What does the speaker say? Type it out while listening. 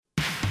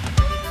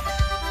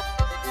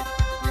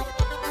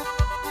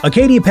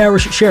Acadia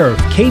Parish Sheriff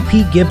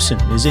K.P. Gibson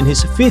is in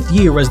his 5th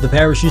year as the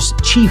parish's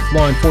chief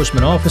law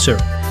enforcement officer.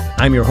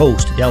 I'm your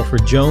host,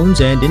 Dalford Jones,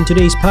 and in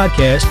today's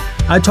podcast,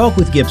 I talk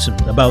with Gibson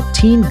about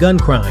teen gun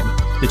crime,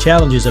 the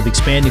challenges of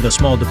expanding a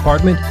small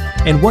department,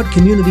 and what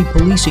community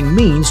policing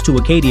means to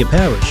Acadia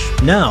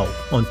Parish. Now,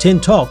 on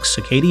 10 Talks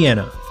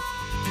Acadiana.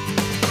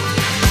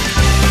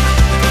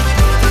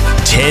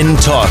 10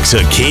 Talks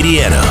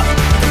Acadiana,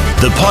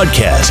 the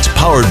podcast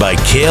powered by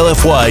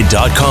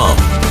KLFY.com.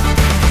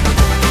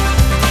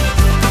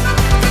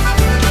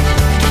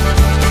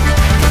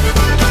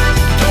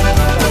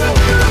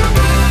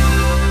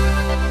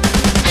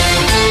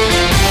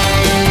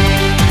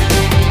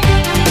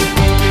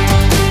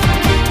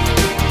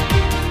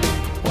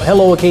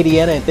 Hello,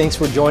 Acadiana, and thanks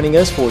for joining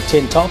us for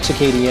 10 Talks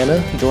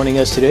Acadiana. Joining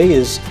us today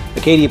is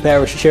Acadia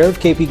Parish Sheriff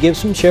K.P.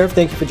 Gibson. Sheriff,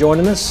 thank you for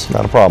joining us.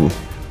 Not a problem.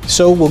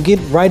 So we'll get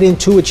right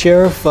into it,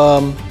 Sheriff.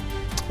 Well,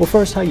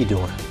 first, how you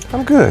doing?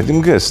 I'm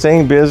good.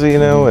 Staying busy,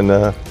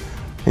 and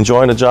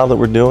enjoying the job that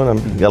we're doing.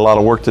 I've got a lot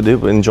of work to do,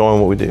 but enjoying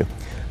what we do.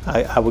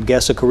 I would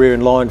guess a career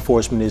in law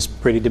enforcement is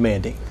pretty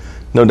demanding.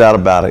 No doubt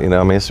about it.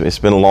 It's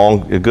been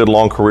a good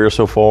long career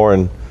so far,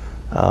 and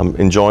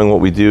enjoying what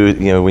we do.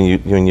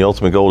 When your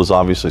ultimate goal is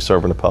obviously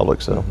serving the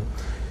public. So,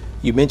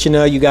 you mentioned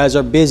you guys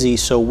are busy.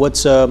 So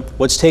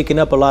what's taking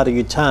up a lot of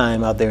your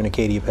time out there in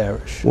Acadia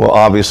Parish? Well,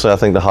 obviously, I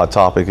think the hot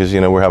topic is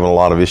we're having a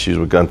lot of issues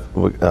with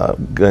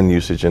gun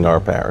usage in our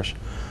parish.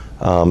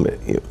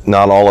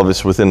 Not all of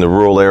it's within the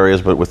rural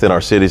areas, but within our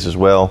cities as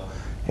well.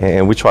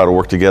 And we try to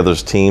work together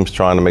as teams,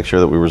 trying to make sure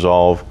that we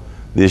resolve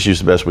the issues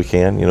the best we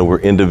can. We're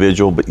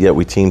individual, but yet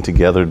we team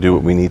together to do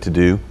what we need to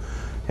do.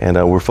 And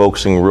we're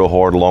focusing real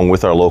hard along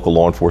with our local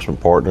law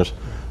enforcement partners.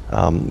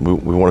 We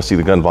want to see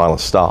the gun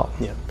violence stop.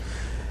 Yeah.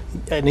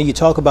 I know you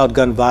talk about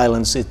gun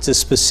violence. It's a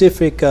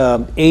specific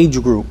age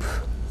group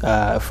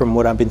from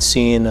what I've been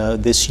seeing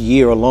this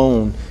year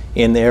alone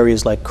in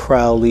areas like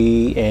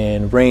Crowley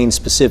and Rain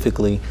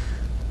specifically.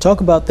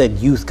 Talk about that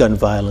youth gun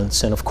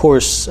violence. And of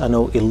course, I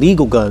know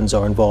illegal guns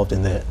are involved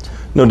in that.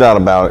 No doubt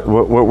about it.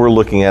 What we're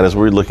looking at is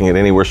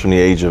anywhere from the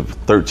age of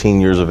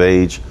 13 years of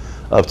age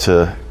up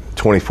to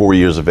 24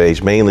 years of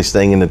age, mainly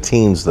staying in the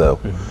teens though,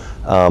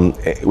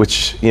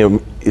 which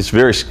is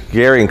very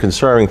scary and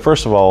concerning.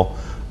 First of all,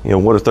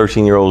 what are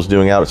 13-year-olds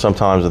doing out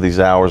sometimes at these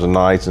hours and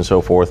nights and so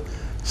forth?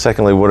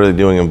 Secondly, what are they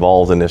doing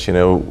involved in this?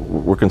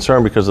 We're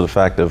concerned because of the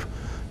fact of,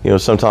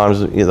 sometimes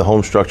the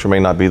home structure may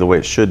not be the way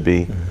it should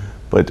be,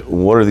 but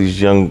what are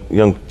these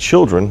young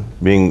children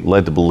being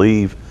led to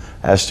believe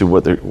as to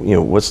what they're,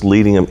 what's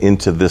leading them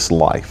into this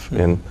life?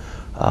 And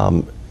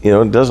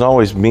it doesn't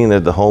always mean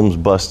that the home's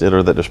busted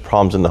or that there's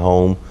problems in the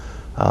home.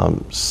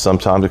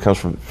 Sometimes it comes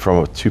from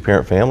a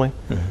two-parent family,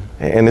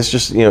 and it's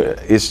just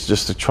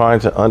to trying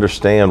to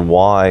understand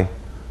why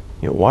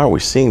are we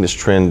seeing this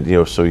trend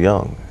so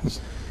young.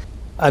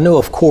 I know,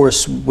 of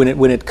course,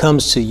 when it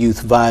comes to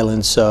youth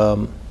violence,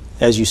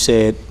 as you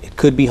said, it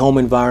could be home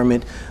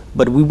environment,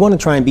 but we want to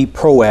try and be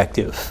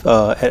proactive,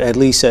 at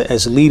least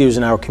as leaders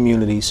in our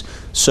communities.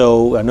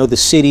 So I know the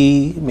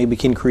city maybe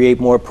can create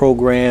more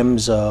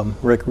programs,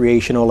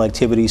 recreational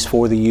activities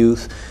for the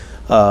youth.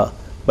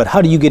 But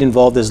how do you get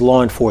involved as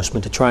law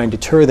enforcement to try and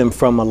deter them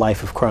from a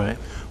life of crime?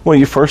 Well,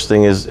 your first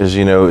thing is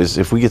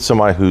if we get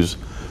somebody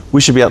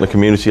we should be out in the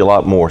community a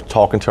lot more,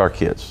 talking to our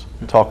kids,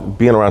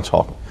 being around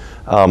talking.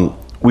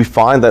 We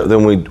find that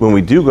when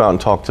we do go out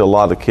and talk to a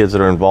lot of the kids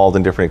that are involved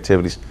in different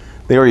activities,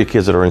 they are your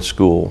kids that are in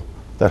school,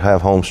 that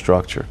have home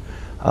structure.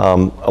 A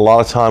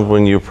lot of times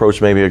when you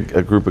approach maybe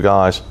a group of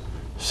guys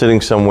sitting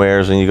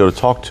somewheres and you go to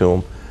talk to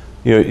them,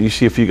 you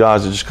see a few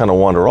guys that just kind of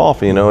wander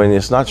off, and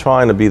it's not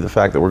trying to be the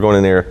fact that we're going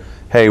in there,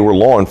 hey, we're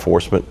law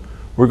enforcement.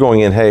 We're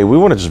going in, hey, we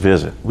want to just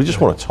visit. We just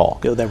want to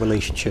talk. Build that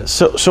relationship.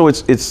 So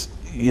it's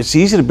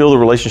easy to build a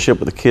relationship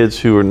with the kids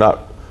who are not,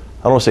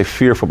 I don't want to say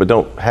fearful, but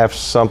don't have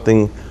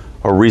something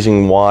or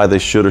reason why they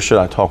should or should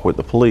not talk with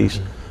the police.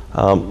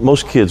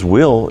 Most kids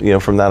will,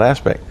 from that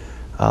aspect.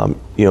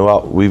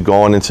 We've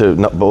gone into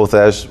both,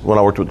 as when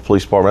I worked with the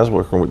police department, as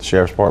working with the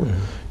sheriff's department.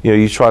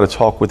 You try to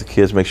talk with the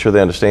kids, make sure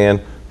they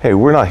understand, hey,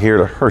 we're not here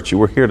to hurt you.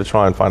 We're here to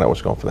try and find out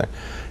what's going on for them.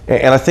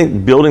 And I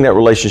think building that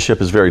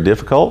relationship is very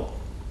difficult,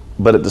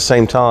 but at the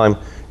same time,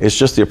 it's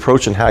just the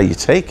approach and how you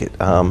take it.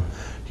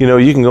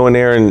 You can go in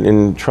there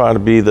and try to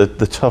be the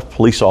tough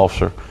police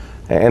officer,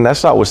 and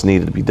that's not what's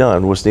needed to be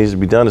done. What's needs to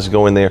be done is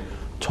go in there,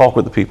 talk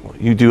with the people.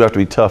 You do have to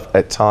be tough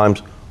at times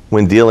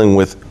when dealing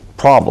with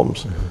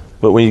problems.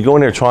 But when you go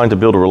in there trying to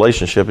build a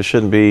relationship, it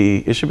should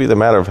be the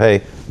matter of,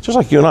 hey, just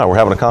like you and I, we're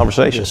having a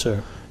conversation. Yes,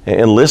 sir.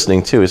 And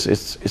listening too.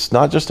 It's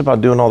not just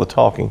about doing all the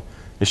talking.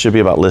 It should be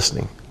about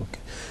listening. Okay.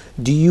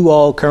 Do you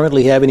all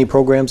currently have any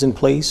programs in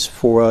place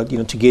for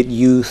to get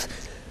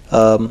youth,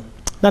 not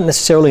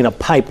necessarily in a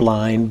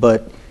pipeline,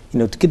 but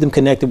to get them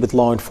connected with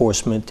law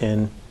enforcement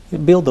and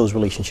build those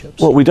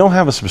relationships? Well, we don't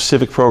have a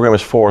specific program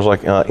as far as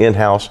like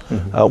in-house.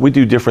 We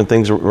do different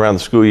things around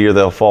the school year.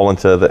 They'll fall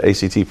into the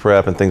ACT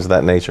prep and things of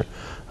that nature.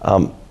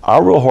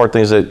 Our real hard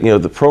thing is that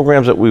the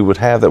programs that we would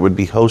have that would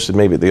be hosted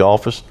maybe at the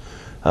office,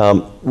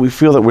 we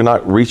feel that we're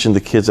not reaching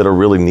the kids that are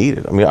really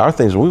needed. I mean, our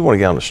things, we want to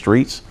get on the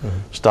streets,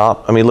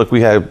 stop. I mean, look,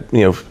 we have,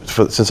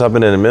 since I've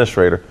been an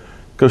administrator,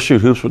 go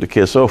shoot hoops with the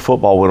kids, throw a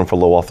football with them for a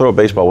little while, throw a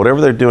baseball,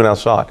 whatever they're doing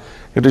outside.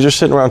 If they're just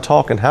sitting around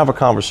talking, have a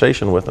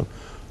conversation with them.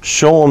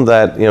 Show them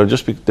that,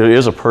 there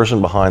is a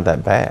person behind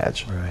that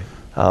badge.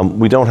 Right.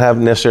 We don't have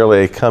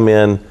necessarily a come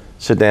in,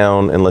 sit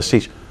down, and let's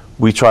teach.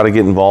 We try to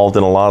get involved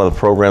in a lot of the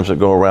programs that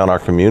go around our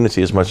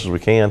community as much as we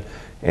can.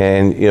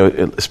 And,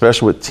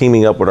 especially with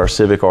teaming up with our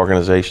civic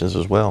organizations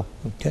as well.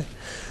 Okay.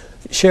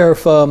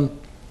 Sheriff,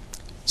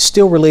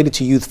 still related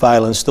to youth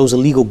violence, those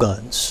illegal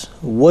guns,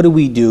 what do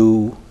we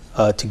do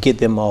to get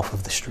them off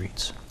of the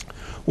streets?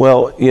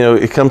 Well,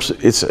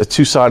 it's a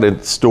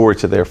two-sided story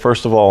to there.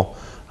 First of all,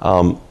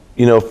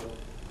 we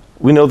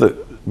know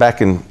that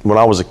back when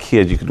I was a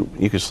kid,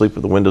 you could sleep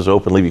with the windows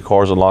open, leave your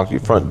cars unlocked, your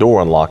front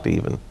door unlocked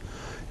even.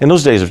 And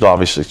those days have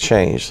obviously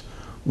changed.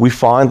 We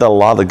find that a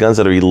lot of the guns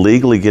that are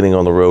illegally getting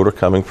on the road are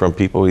coming from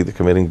people either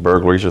committing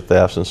burglaries or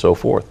thefts and so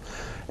forth.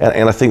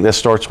 And I think that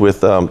starts with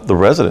the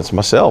residents,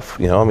 myself.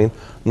 I'm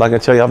not going to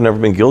tell you I've never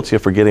been guilty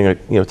of forgetting,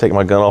 taking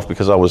my gun off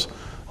because I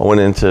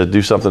went in to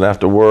do something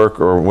after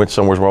work or went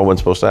somewhere where I wasn't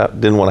supposed to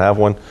didn't want to have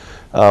one,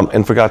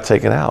 and forgot to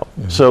take it out.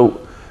 Mm-hmm.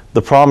 So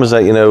the problem is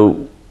that,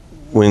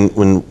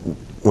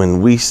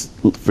 when we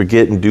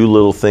forget and do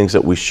little things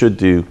that we should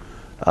do,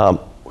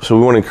 so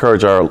we want to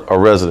encourage our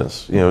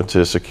residents,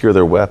 to secure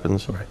their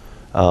weapons, right.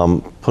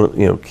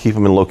 Keep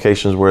them in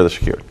locations where they're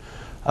secured.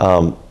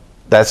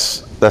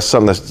 That's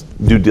something that's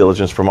due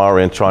diligence from our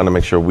end, trying to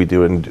make sure we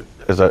do it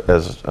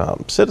as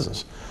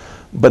citizens.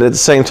 But at the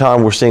same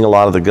time, we're seeing a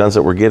lot of the guns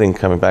that we're getting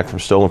coming back from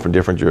stolen from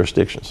different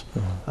jurisdictions,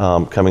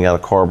 coming out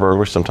of car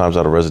burglaries, sometimes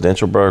out of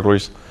residential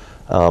burglaries.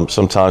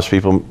 Sometimes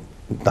people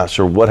not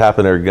sure what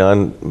happened to their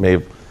gun,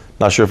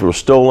 not sure if it was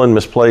stolen,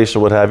 misplaced, or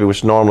what have you,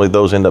 which normally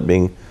those end up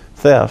being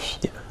thefts.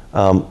 Yeah.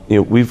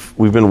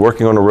 We've been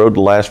working on the road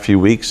the last few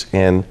weeks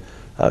and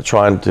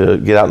trying to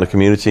get out in the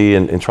community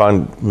and try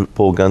and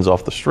pull guns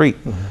off the street.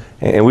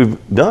 Mm-hmm.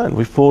 And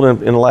we've pulled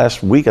in the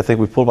last week, I think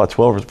we've pulled about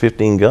 12 or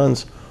 15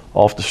 guns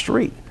off the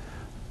street.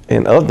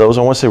 And of those,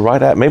 I want to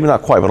say maybe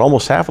not quite, but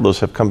almost half of those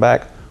have come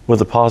back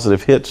with a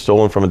positive hit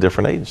stolen from a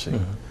different agency.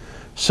 Mm-hmm.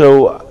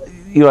 So,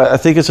 I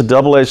think it's a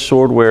double-edged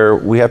sword where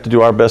we have to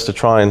do our best to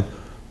try and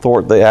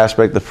thwart the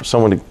aspect of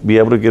someone to be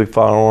able to get a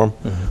firearm,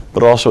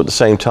 but also at the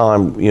same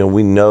time,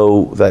 we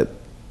know that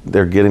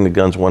they're getting the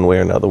guns one way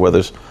or another, whether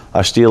it's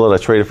I steal it, I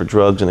trade it for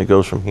drugs, and it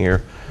goes from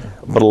here.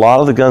 But a lot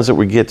of the guns that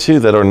we get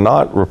too that are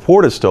not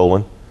reported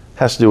stolen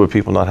has to do with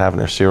people not having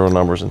their serial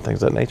numbers and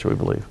things of that nature, we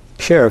believe.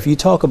 Sheriff, you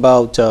talk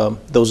about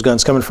those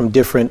guns coming from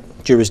different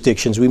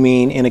jurisdictions. We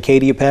mean in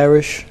Acadia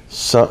Parish?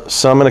 Some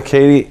in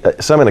Acadiana.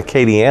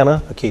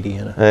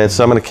 And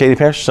some in Acadia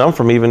Parish.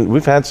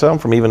 We've had some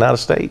from even out of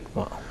state.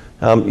 Wow.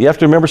 You have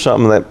to remember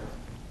something that,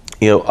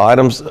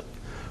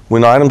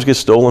 when items get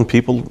stolen,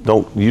 people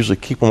don't usually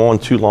keep them on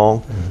too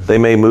long. Mm-hmm. They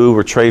may move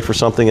or trade for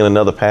something in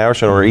another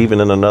parish or even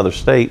in another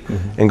state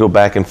and go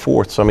back and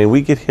forth. So,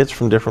 we get hits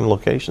from different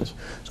locations.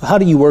 So how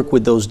do you work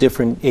with those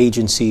different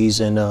agencies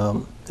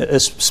and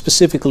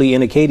specifically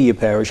in Acadia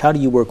Parish, how do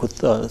you work with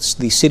the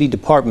city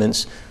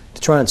departments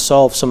to try and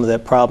solve some of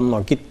that problem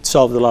or get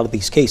solved a lot of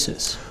these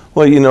cases?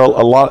 Well,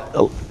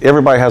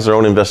 everybody has their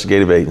own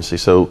investigative agency.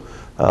 So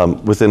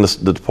within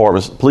the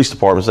departments, police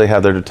departments, they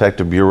have their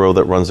detective bureau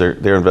that runs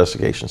their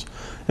investigations.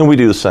 And we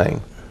do the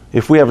same.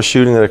 If we have a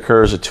shooting that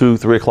occurs at 2,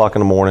 3 o'clock in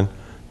the morning,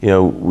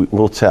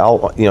 we'll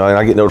tell, and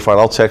I get notified,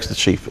 I'll text the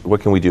chief,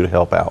 what can we do to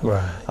help out?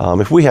 Right.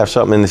 If we have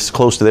something and it's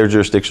close to their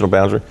jurisdictional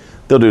boundary,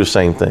 they'll do the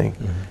same thing.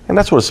 Mm-hmm. And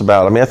that's what it's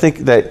about. I think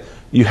that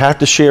you have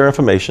to share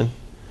information.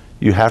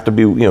 You have to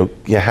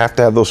you have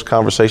to have those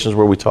conversations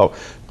where we talk.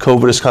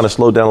 COVID has kind of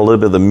slowed down a little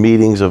bit of the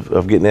meetings of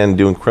getting in and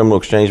doing criminal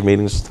exchange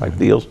meetings type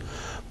deals.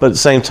 But at the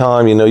same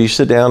time, you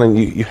sit down and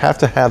you have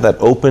to have that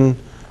open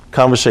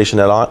conversation,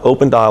 that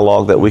open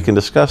dialogue that we can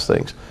discuss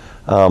things.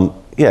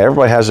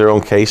 Everybody has their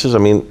own cases.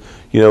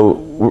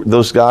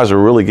 Those guys are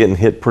really getting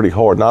hit pretty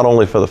hard, not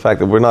only for the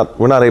fact that we're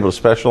not able to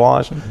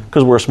specialize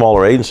because we're a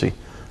smaller agency.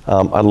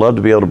 I'd love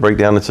to be able to break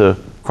down into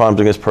crimes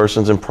against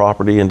persons and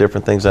property and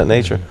different things of that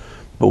nature.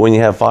 But when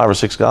you have 5 or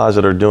 6 guys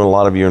that are doing a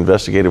lot of your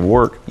investigative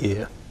work,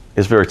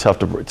 it's very tough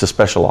to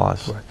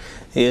specialize.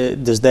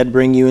 Right. Does that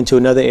bring you into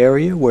another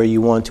area where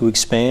you want to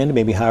expand,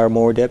 maybe hire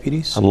more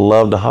deputies? I'd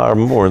love to hire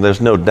more.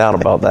 There's no doubt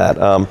about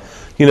that. I'm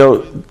in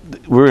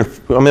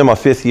my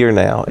 5th year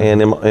now,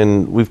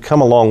 and we've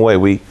come a long way.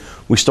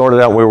 We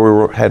started out where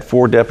we had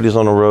 4 deputies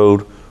on the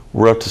road.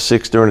 We're up to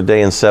 6 during the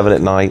day and 7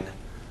 at night.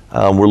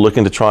 We're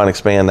looking to try and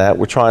expand that.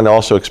 We're trying to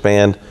also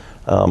expand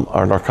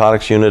our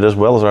narcotics unit as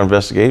well as our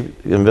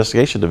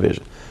investigation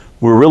division.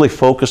 We're really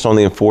focused on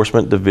the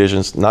enforcement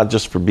divisions, not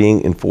just for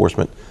being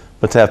enforcement,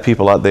 but to have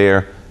people out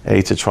there,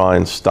 to try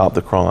and stop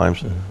the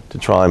crimes, to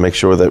try and make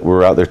sure that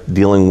we're out there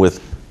dealing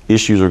with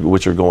issues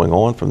which are going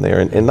on from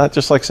there. And not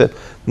just, like I said,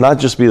 not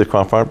just be the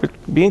crime fighter,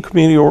 but being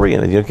community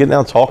oriented, getting out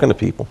and talking to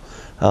people.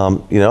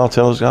 I'll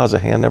tell those guys a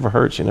hand never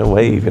hurts,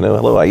 wave,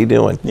 hello, how you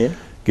doing? Yeah.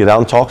 Get out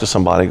and talk to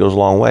somebody, it goes a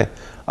long way.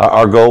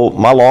 Our goal,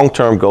 my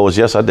long-term goal is,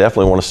 yes, I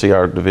definitely want to see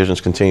our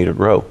divisions continue to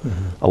grow.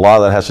 A lot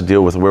of that has to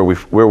deal with where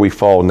we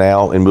fall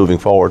now and moving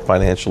forward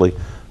financially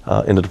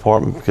in the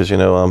department, because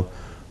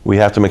we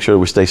have to make sure that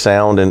we stay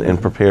sound and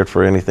prepared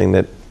for anything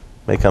that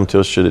may come to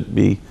us should it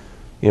be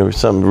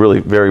something really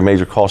very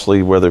major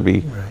costly, whether it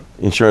be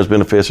insurance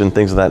benefits and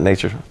things of that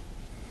nature.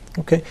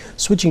 Okay,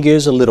 switching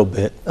gears a little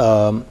bit,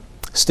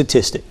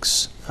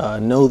 statistics.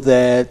 Know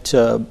that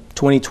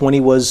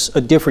 2020 was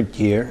a different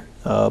year.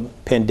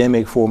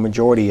 Pandemic for a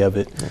majority of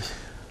it. Yes.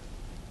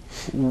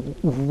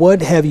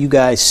 What have you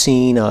guys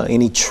seen,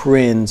 any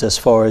trends as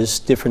far as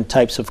different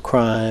types of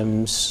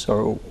crimes,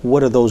 or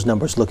what are those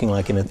numbers looking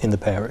like in the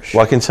parish?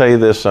 Well, I can tell you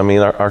this, I mean,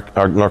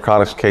 our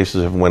narcotics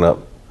cases have went up.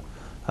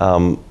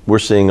 We're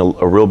seeing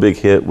a real big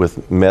hit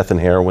with meth and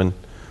heroin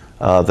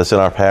that's in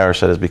our parish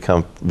that has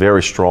become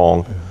very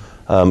strong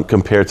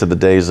compared to the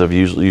days of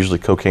usually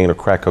cocaine or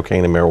crack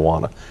cocaine and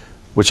marijuana,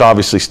 which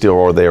obviously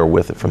still are there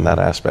with it from that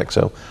aspect.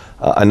 So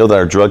I know that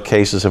our drug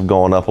cases have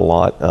gone up a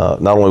lot,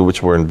 not only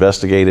which were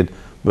investigated,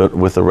 but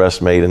with arrests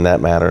made in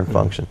that matter and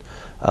function.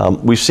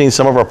 We've seen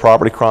some of our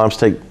property crimes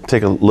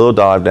take a little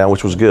dive down,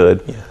 which was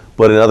good,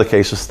 but in other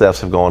cases,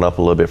 thefts have gone up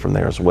a little bit from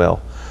there as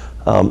well.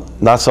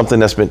 Not something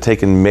that's been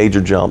taking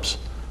major jumps,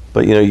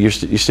 but you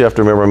still have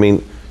to remember, I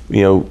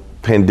mean,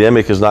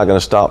 pandemic is not going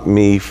to stop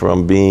me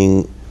from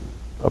being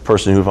a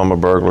person who, if I'm a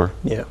burglar,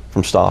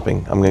 from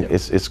stopping. I mean,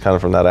 it's kind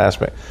of from that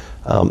aspect.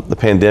 The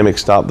pandemic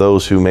stopped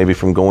those who maybe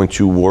from going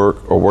to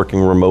work or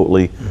working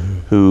remotely,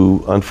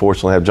 who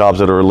unfortunately have jobs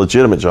that are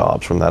legitimate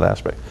jobs from that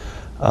aspect.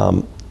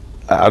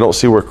 I don't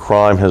see where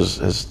crime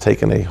has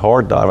taken a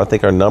hard dive. I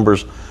think our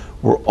numbers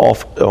were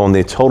off on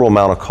the total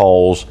amount of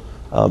calls,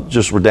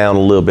 just were down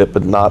a little bit,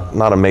 but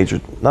not a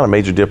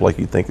major dip like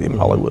you'd think they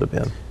probably would have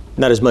been.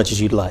 Not as much as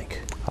you'd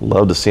like. I'd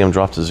love to see them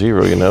drop to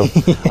zero,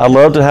 I'd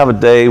love to have a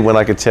day when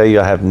I could tell you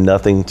I have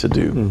nothing to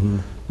do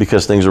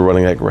because things are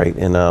running that great.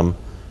 And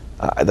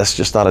that's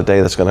just not a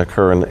day that's going to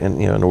occur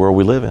in the world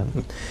we live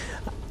in.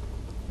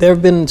 There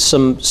have been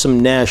some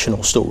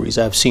national stories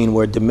I've seen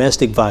where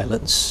domestic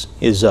violence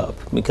is up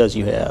because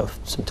you have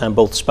sometimes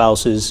both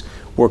spouses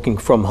working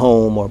from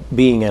home or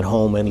being at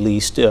home at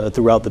least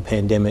throughout the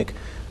pandemic.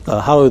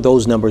 How are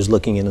those numbers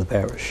looking in the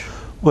parish?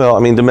 Well,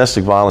 I mean,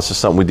 domestic violence is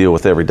something we deal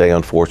with every day,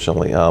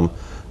 unfortunately.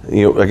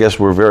 I guess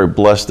we're very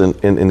blessed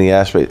in the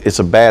aspect. It's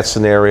a bad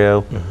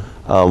scenario.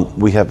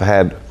 We have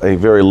had a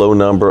very low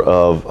number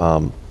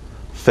of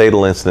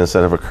fatal incidents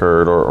that have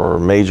occurred, or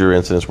major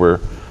incidents where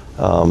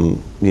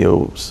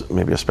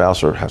maybe a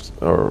spouse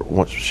or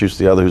one shoots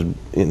the other who's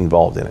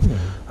involved in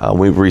it.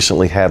 We've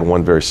recently had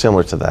one very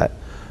similar to that.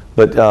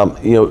 But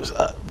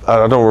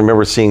I don't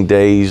remember seeing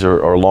days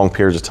or long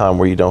periods of time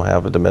where you don't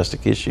have a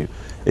domestic issue.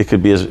 It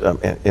could be,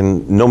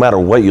 and no matter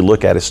what you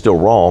look at, it's still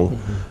wrong.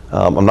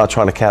 I'm not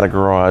trying to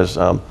categorize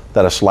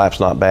that a slap's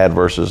not bad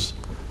versus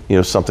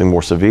something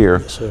more severe.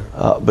 Yes, sir.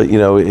 But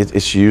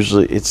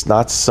it's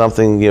not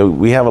something,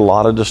 we have a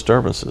lot of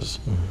disturbances.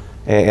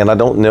 And I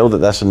don't know that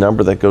that's a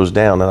number that goes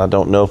down, and I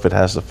don't know if it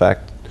has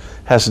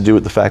to do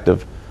with the fact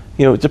of,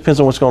 it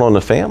depends on what's going on in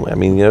the family. I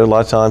mean, a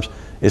lot of times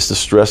it's the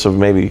stress of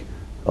maybe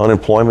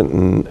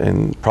unemployment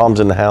and problems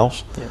in the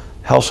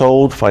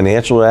household,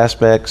 financial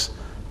aspects.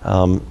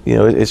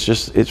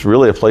 It's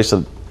really a place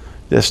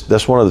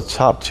that's one of the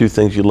top two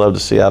things you'd love to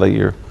see out of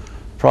your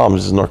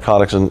problems is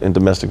narcotics and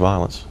domestic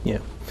violence. Yeah.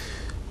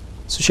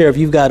 So, Sheriff,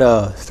 you've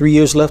got 3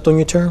 years left on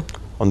your term?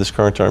 On this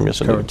current term, yes,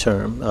 I do. Current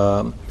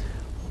term.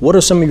 What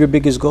are some of your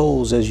biggest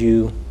goals as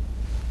you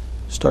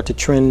start to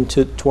trend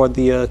toward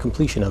the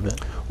completion of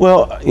it?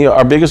 Well,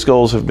 our biggest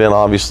goals have been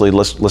obviously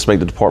let's make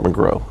the department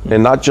grow,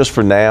 and not just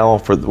for now,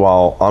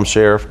 while I'm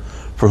sheriff,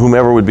 for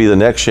whomever would be the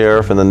next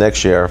sheriff and the next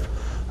sheriff.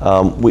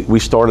 We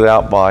started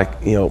out by,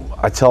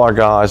 I tell our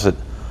guys that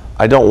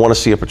I don't want to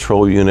see a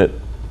patrol unit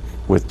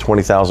with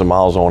 20,000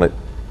 miles on it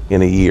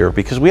in a year,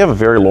 because we have a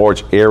very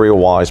large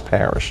area-wise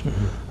parish.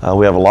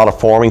 We have a lot of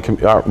farming.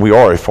 We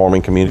are a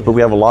farming community, but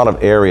we have a lot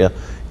of area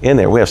in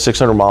there. We have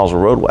 600 miles of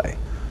roadway.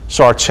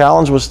 So our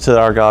challenge was to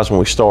our guys when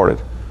we started,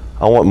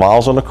 I want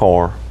miles on the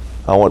car.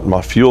 I want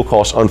my fuel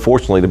costs,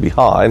 unfortunately, to be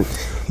high,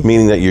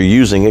 meaning that you're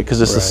using it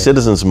because it's the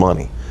citizens'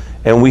 money.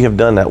 And we have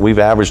done that. We've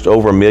averaged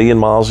over 1 million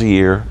miles a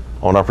year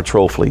on our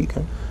patrol fleet,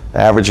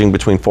 averaging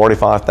between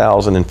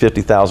 45,000 and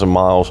 50,000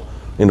 miles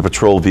in the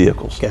patrol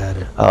vehicles. Got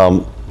it.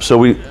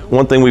 So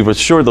one thing we've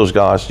assured those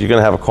guys, you're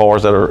going to have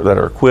cars that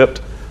are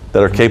equipped,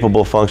 that are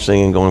capable of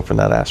functioning and going from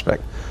that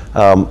aspect.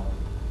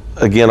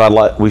 Again,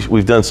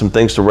 we've done some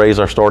things to raise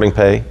our starting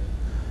pay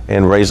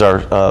and raise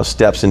our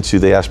steps into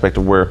the aspect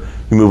of where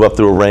you move up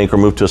through a rank or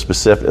move to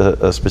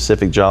a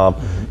specific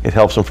job. It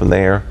helps them from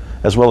there,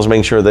 as well as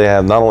making sure they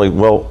have not only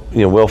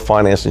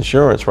well-financed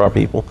insurance for our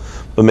people,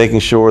 but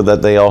making sure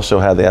that they also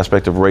have the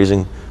aspect of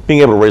being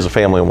able to raise a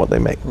family on what they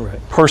make.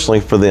 Personally,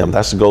 for them,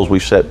 that's the goals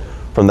we've set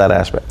from that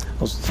aspect.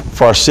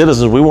 For our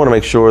citizens, we want to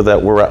make sure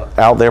that we're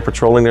out there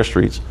patrolling their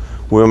streets.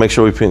 We want to make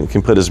sure we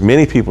can put as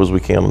many people as we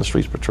can on the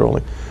streets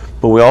patrolling,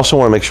 but we also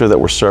want to make sure that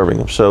we're serving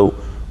them. So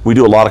We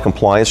do a lot of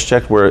compliance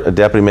checks where a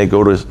deputy may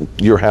go to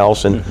your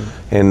house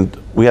and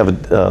we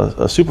have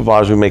a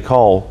supervisor who may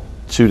call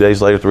 2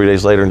 days later, 3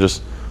 days later,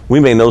 and we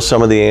may know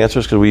some of the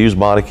answers because we use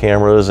body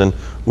cameras and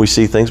we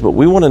see things, but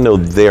we want to know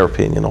their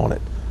opinion on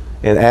it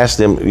and ask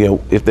them,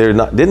 if they're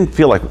didn't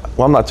feel like,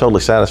 well, I'm not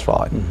totally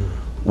satisfied.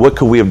 What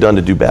could we have done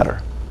to do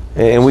better?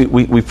 And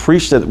we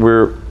preach that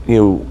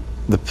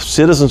the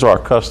citizens are our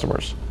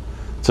customers.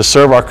 To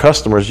serve our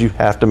customers, you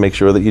have to make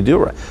sure that you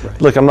do it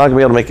right. Look, I'm not going to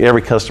be able to make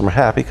every customer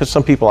happy because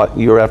some people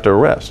you have to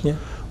arrest. Yeah.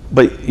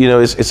 But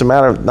it's a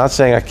matter of not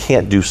saying I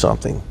can't do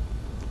something.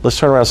 Let's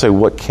turn around and say,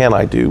 what can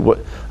I do?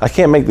 I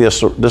can't make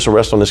this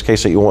arrest on this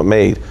case that you want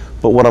made,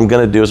 but what I'm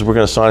going to do is we're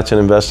going to assign it to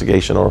an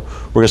investigation, or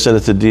we're going to send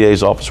it to the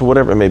DA's office, or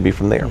whatever it may be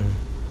from there.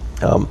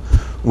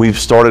 We've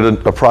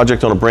started a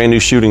project on a brand new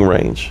shooting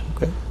range,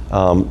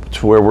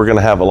 to where we're going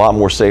to have a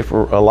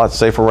lot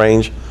safer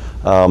range.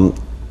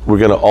 We're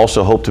going to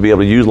also hope to be able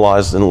to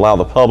utilize and allow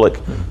the public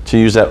to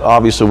use that,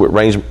 obviously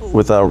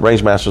with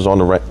range masters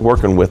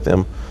working with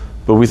them.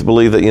 But we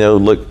believe that,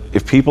 look,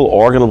 if people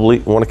are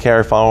going to want to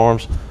carry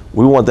firearms,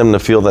 we want them to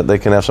feel that they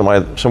can have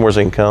somewhere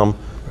they can come,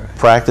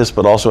 practice,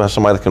 but also have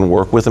somebody that can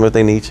work with them if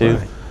they need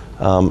to,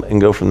 and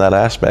go from that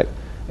aspect.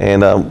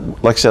 And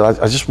like I said,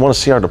 I just want to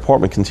see our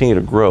department continue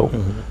to grow.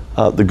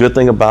 The good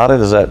thing about it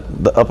is that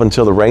up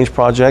until the range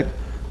project,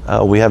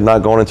 we have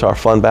not gone into our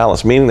fund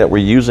balance, meaning that we're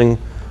using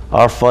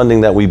our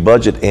funding that we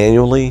budget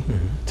annually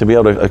to be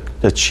able to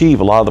achieve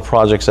a lot of the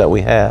projects that we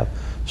have.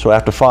 So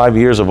after 5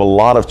 years of a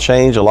lot of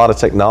change, a lot of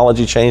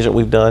technology change that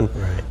we've done,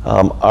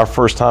 our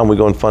first time we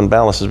go in fund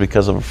balance is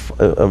because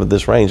of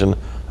this range. And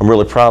I'm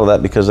really proud of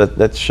that, because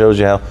that shows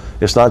you how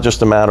it's not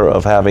just a matter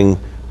of having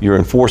your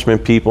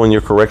enforcement people and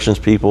your corrections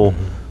people.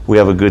 We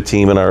have a good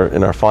team in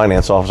our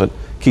finance office that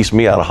keeps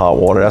me out of hot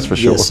water, that's for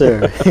sure. Yes,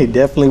 sir.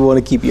 Definitely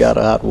want to keep you out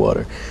of hot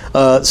water.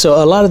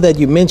 So a lot of that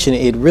you mentioned,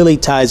 it really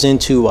ties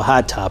into a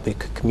hot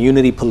topic,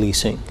 community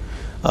policing.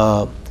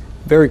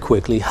 Very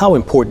quickly, how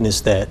important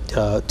is that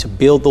to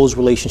build those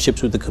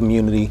relationships with the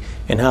community,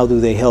 and how do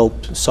they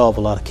help solve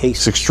a lot of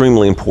cases? It's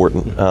extremely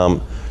important.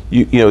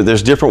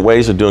 There's different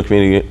ways of doing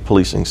community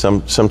policing.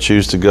 Some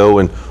choose to go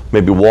and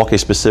maybe walk a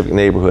specific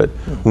neighborhood.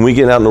 When we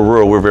get out in the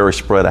rural, we're very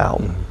spread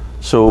out.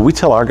 So we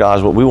tell our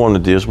guys what we want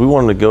to do is we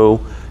want to go,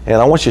 and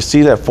I want you to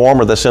see that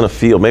farmer that's in a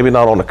field, maybe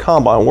not on the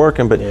combine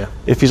working, but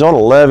if he's on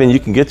 11,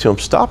 you can get to him,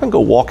 stop and go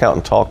walk out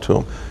and talk to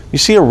him. You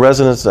see a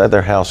resident at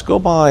their house, go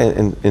by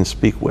and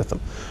speak with them.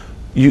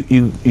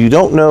 You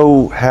don't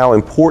know how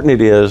important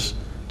it is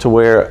to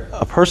where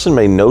a person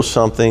may know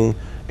something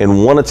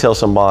and want to tell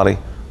somebody,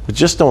 but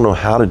just don't know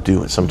how to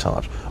do it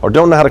sometimes, or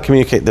don't know how to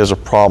communicate. There's a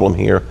problem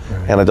here,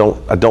 and I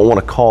don't want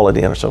to call it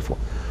in, or so forth.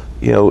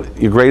 Your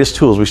greatest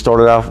tools. We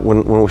started off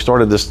when we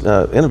started this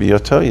interview. I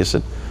tell you, I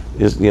said,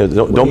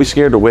 don't be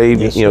scared to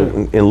wave,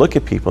 and look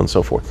at people and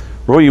so forth.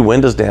 Roll your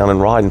windows down and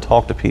ride and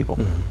talk to people.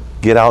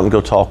 Get out and go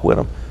talk with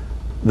them.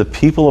 The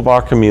people of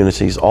our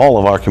communities, all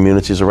of our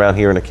communities around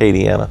here in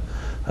Acadiana,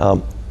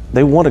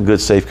 they want a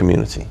good, safe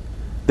community.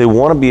 They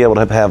want to be able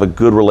to have a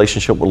good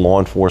relationship with law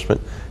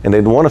enforcement, and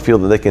they want to feel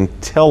that they can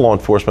tell law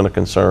enforcement a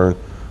concern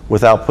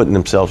without putting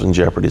themselves in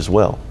jeopardy as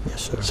well.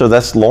 Yes, sir. So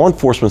that's law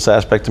enforcement's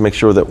aspect, to make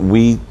sure that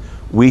we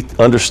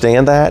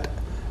understand that,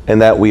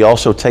 and that we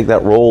also take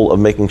that role of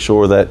making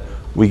sure that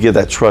we give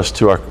that trust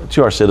to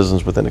our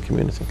citizens within the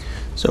community.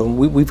 So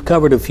we've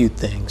covered a few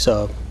things.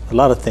 A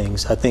lot of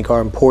things I think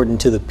are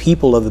important to the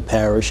people of the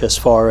parish, as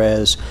far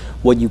as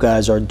what you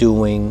guys are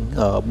doing.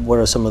 What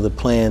are some of the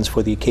plans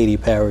for the Acadia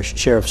Parish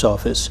Sheriff's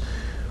Office?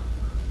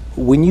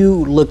 When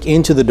you look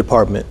into the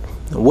department,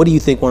 what do you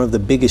think one of the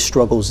biggest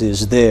struggles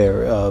is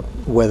there?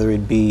 Whether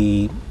it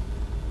be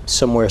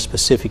somewhere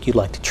specific you'd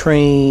like to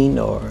train,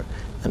 or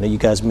I know you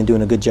guys have been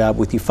doing a good job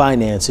with your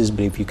finances,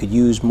 but if you could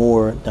use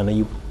more, I know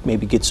you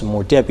maybe get some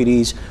more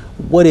deputies.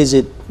 What is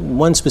it,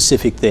 one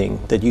specific thing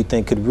that you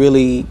think could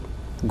really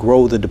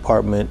grow the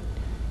department,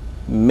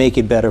 make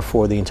it better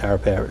for the entire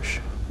parish?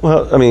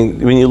 Well, I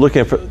mean, when you're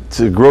looking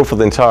to grow for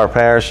the entire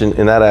parish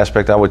in that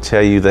aspect, I would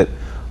tell you that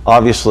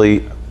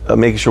obviously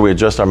making sure we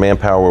adjust our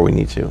manpower where we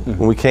need to.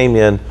 When we came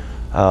in,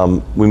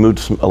 we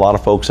moved a lot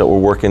of folks that were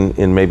working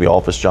in maybe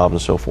office jobs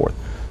and so forth.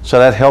 So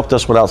that helped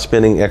us without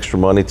spending extra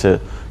money to,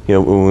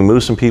 when we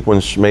moved some people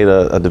and made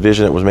a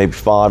division that was maybe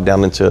 5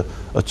 down into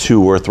a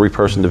 2 or a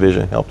 3-person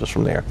division, it helped us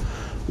from there.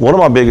 One of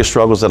my biggest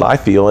struggles that I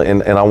feel,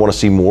 and I want to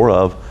see more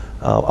of,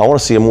 I want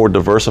to see a more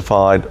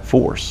diversified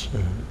force.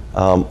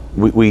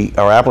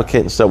 Our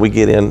applicants that we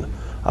get in,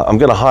 I'm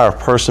going to hire a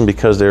person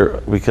because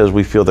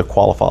we feel they're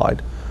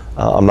qualified.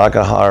 I'm not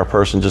going to hire a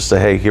person just to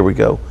say, hey, here we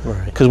go.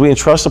 Because we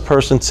entrust a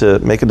person to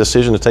make a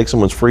decision to take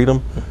someone's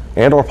freedom,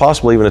 and or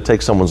possibly even to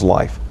take someone's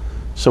life.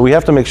 So we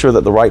have to make sure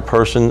that the right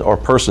person or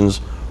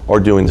persons are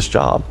doing this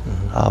job.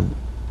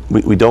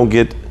 We don't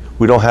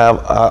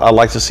have, I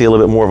like to see a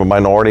little bit more of a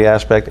minority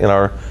aspect in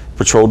our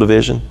patrol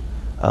division.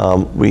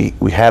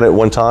 We had it at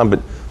one time,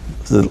 but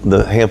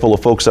the handful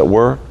of folks that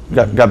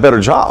got better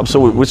jobs,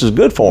 which is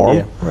good for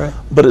them.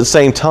 But at the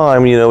same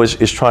time,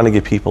 is trying to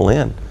get people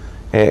in.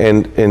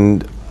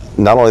 And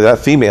not only that,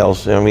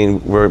 females. I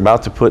mean, we're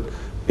about to put,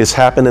 it's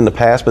happened in the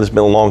past, but it's been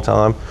a long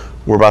time.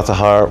 We're about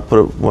to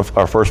put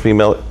our first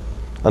female,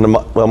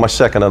 my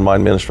second under my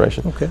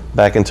administration,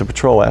 back into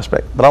patrol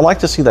aspect. But I'd like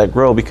to see that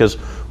grow because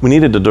we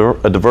needed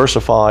a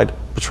diversified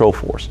patrol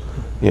force.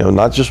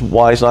 Not just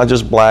whites, not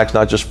just blacks,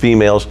 not just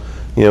females.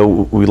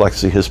 We'd like to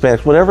see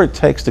Hispanics, whatever it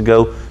takes to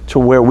go to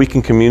where we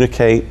can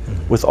communicate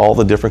with all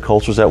the different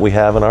cultures that we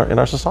have in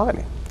our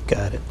society.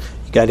 Got it.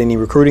 You got any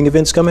recruiting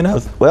events coming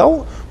up?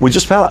 Well, we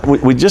just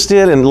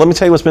did, and let me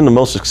tell you what's been the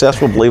most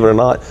successful, believe it or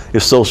not,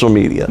 is social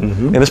media.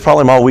 And it's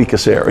probably my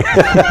weakest area.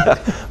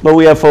 But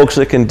we have folks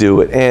that can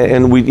do it.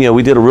 And we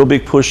did a real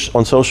big push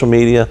on social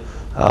media.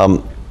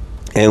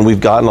 And we've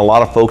gotten a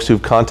lot of folks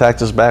who've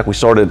contacted us back. We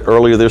started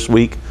earlier this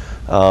week.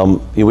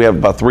 We have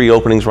about 3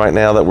 openings right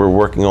now that we're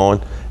working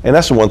on. And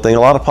that's the one thing. A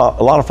lot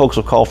of folks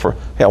will call for,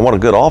 hey, I want a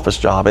good office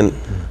job. And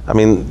I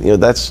mean,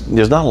 there's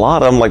not a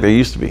lot of them like there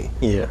used to be.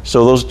 Yeah.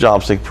 So those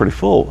jobs take pretty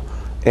full.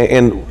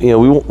 And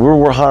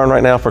we're hiring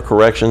right now for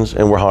corrections,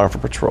 and we're hiring for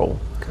patrol.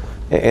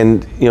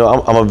 And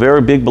I'm a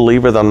very big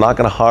believer that I'm not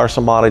going to hire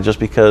somebody just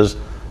because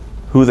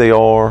who they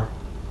are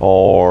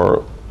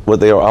or what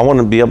they are. I want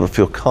to be able to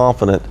feel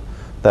confident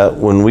that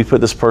when we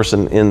put this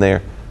person in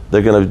there,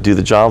 they're going to do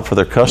the job for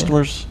their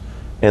customers,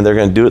 and they're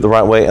going to do it the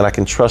right way. And I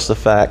can trust the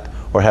fact,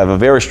 or have a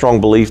very strong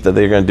belief that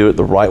they're going to do it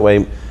the right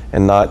way,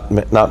 and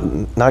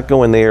not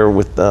go in there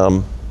with I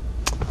don't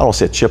want to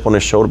say a chip on their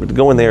shoulder, but to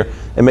go in there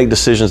and make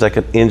decisions that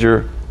could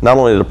injure not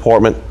only the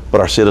department but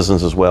our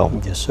citizens as well.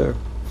 Yes, sir.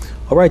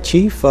 All right,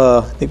 Chief.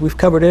 I think we've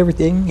covered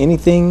everything.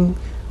 Anything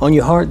on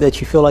your heart that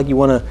you feel like you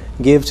want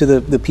to give to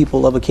the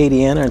people of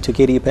Acadiana and to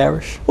Acadia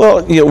Parish?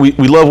 Well, we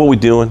love what we're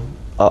doing.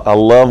 I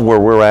love where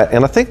we're at,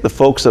 and I think the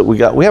folks that we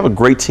have a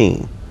great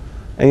team,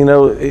 and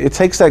it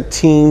takes that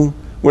team.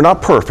 We're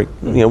not perfect.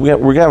 We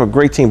have a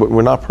great team, but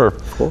we're not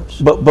perfect. Of course.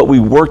 But we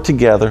work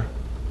together.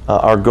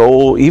 Our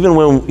goal, even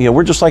when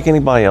we're just like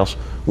anybody else,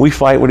 we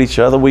fight with each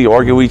other, we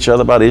argue with each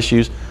other about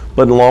issues.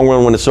 But in the long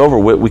run, when it's over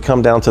with, we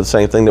come down to the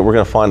same thing, that we're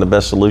going to find the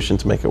best solution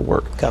to make it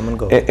work. Common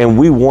goal. And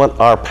we want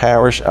our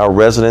parish, our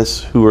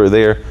residents who are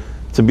there,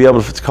 to be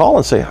able to call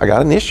and say, I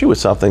got an issue with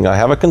something, I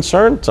have a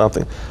concern with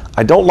something,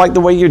 I don't like the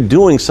way you're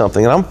doing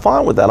something, and I'm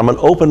fine with that. I'm an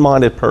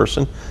open-minded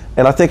person,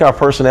 and I think our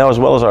personnel as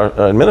well as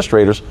our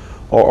administrators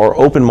are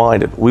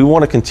open-minded. We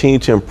want to continue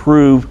to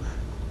improve,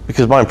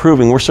 because by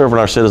improving, we're serving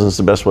our citizens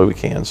the best way we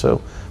can.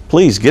 So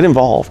please get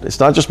involved. It's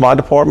not just my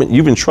department.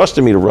 You've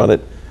entrusted me to run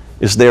it.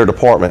 It's their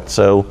department.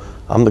 So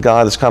I'm the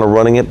guy that's kind of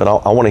running it, but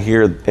I want to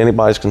hear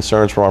anybody's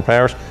concerns from our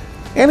parish.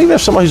 And even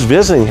if somebody who's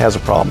visiting has a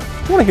problem,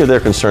 I want to hear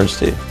their concerns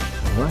too.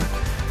 All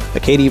right.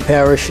 Acadia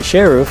Parish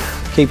Sheriff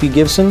KP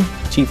Gibson,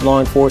 Chief Law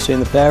Enforcer in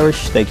the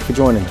parish, thank you for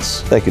joining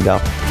us. Thank you, Dal.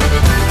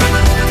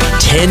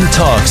 10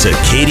 Talks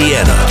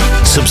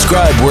Acadiana.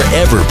 Subscribe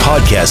wherever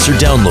podcasts are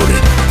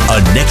downloaded. A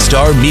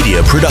Nexstar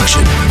Media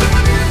production.